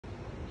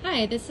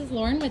Hi, this is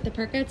Lauren with the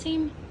Perco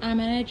team. I'm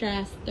at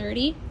address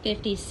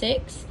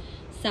 3056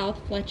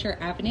 South Fletcher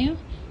Avenue.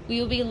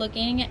 We will be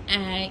looking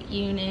at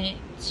unit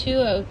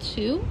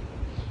 202.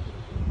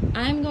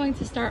 I'm going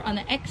to start on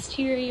the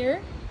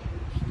exterior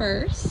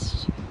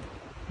first.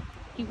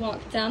 You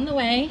walk down the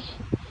way,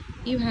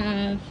 you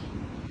have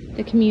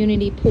the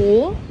community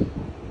pool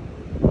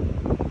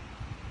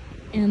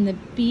and the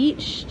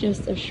beach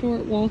just a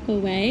short walk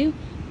away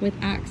with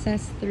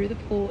access through the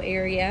pool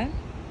area.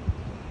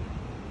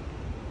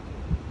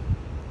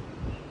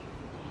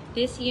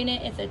 This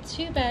unit is a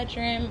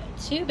 2-bedroom,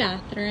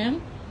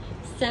 2-bathroom,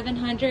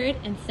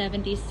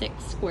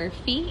 776 square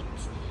feet.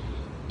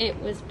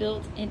 It was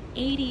built in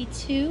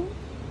 '82.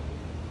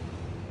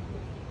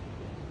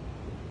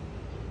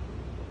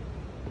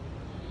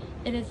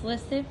 It is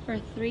listed for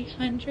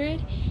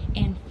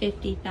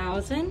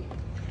 $350,000.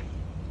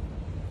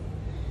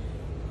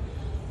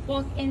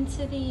 Walk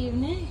into the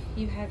unit,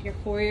 you have your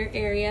foyer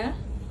area,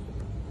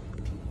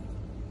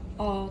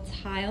 all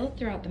tiled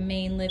throughout the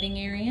main living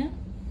area.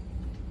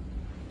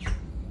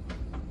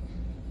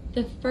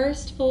 The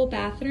first full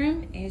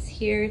bathroom is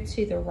here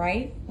to the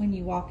right when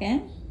you walk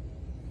in.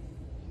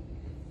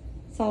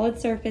 Solid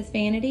surface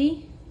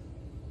vanity,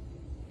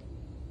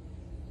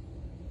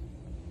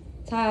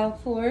 tile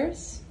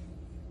floors,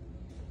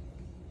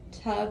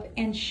 tub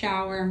and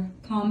shower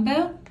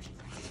combo.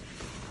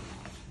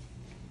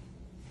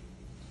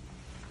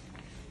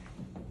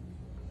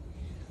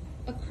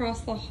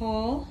 Across the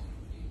hall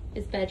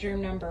is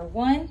bedroom number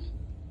 1.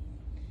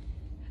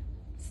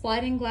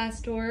 Sliding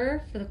glass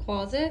door for the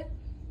closet.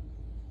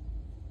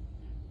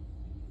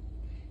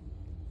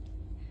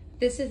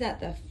 This is at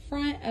the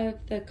front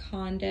of the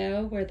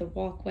condo where the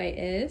walkway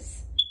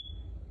is.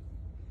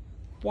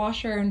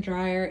 Washer and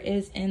dryer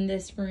is in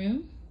this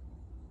room.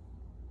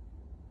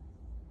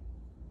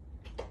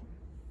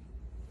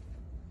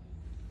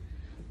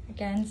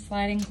 Again,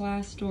 sliding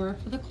glass door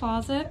for the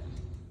closet.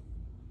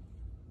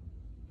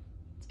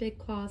 It's a big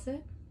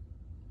closet.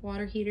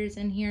 Water heaters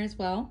in here as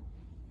well.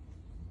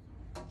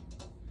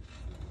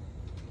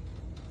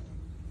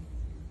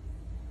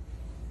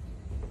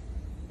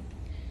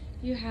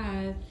 You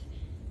have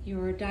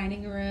your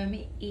dining room,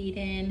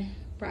 eat-in,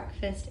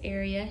 breakfast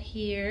area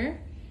here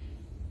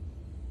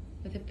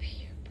with a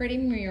pretty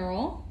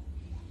mural.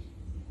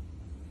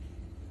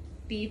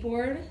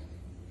 B-board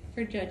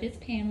for judges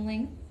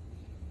paneling.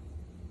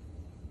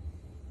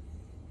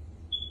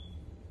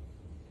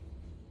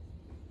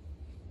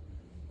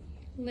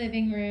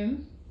 Living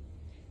room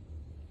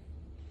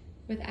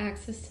with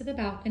access to the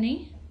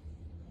balcony.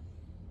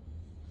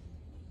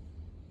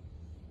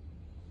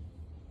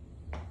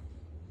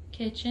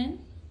 Kitchen.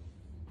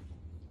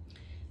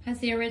 Has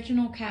the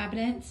original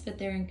cabinets, but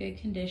they're in good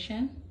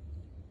condition.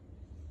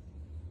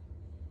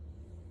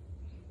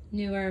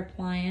 Newer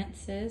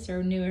appliances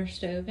or newer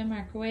stove and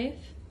microwave.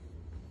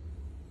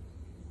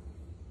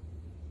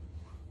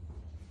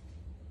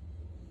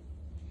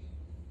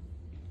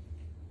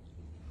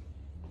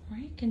 All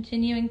right,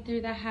 continuing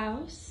through the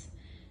house,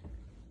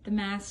 the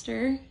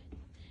master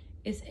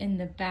is in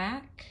the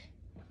back.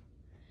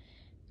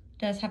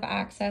 Does have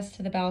access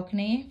to the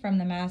balcony from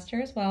the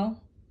master as well.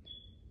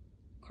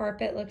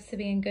 Carpet looks to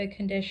be in good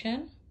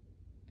condition.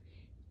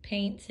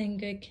 Paint's in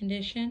good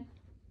condition.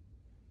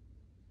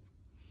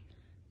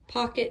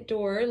 Pocket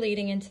door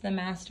leading into the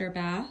master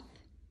bath.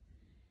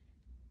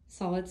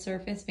 Solid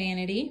surface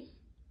vanity.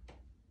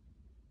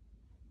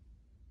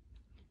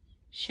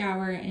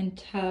 Shower and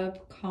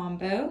tub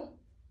combo.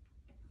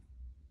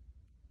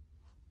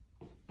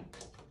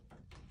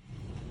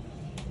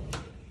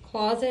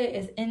 Closet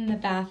is in the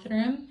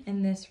bathroom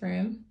in this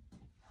room.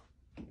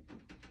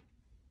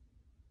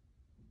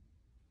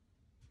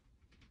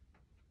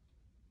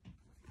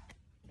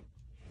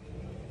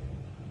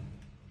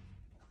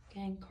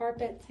 Again,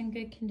 carpet's in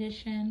good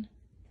condition.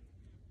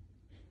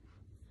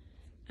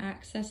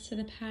 Access to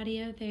the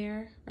patio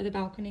there, or the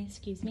balcony,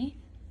 excuse me.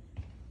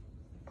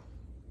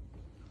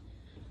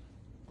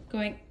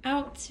 Going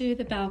out to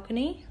the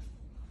balcony.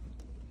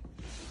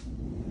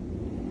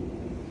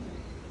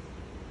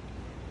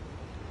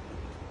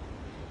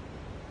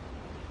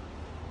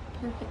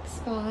 Perfect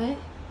spot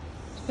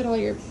to put all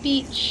your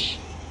beach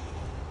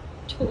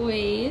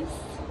toys.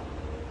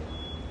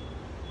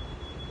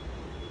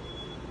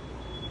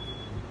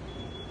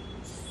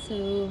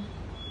 So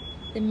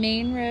the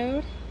main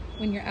road,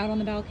 when you're out on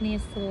the balcony,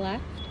 is to the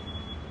left.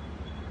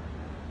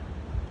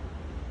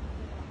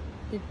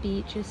 The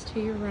beach is to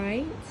your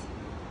right.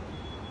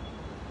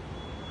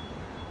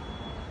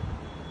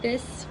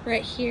 This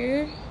right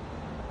here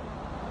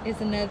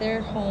is another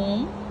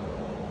home.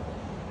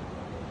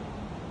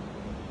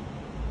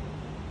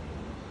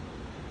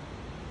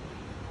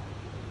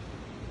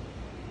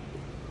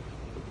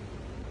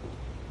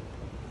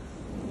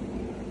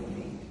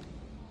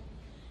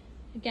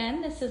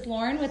 Again, this is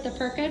Lauren with the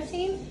Perco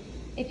team.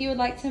 If you would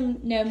like to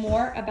know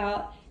more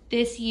about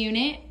this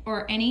unit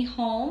or any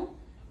home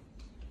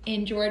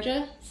in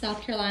Georgia,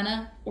 South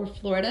Carolina, or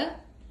Florida,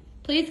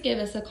 please give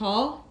us a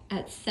call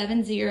at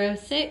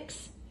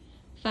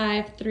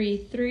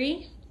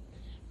 706-533-8255.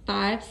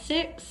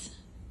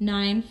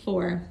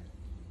 5694.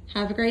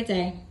 Have a great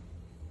day.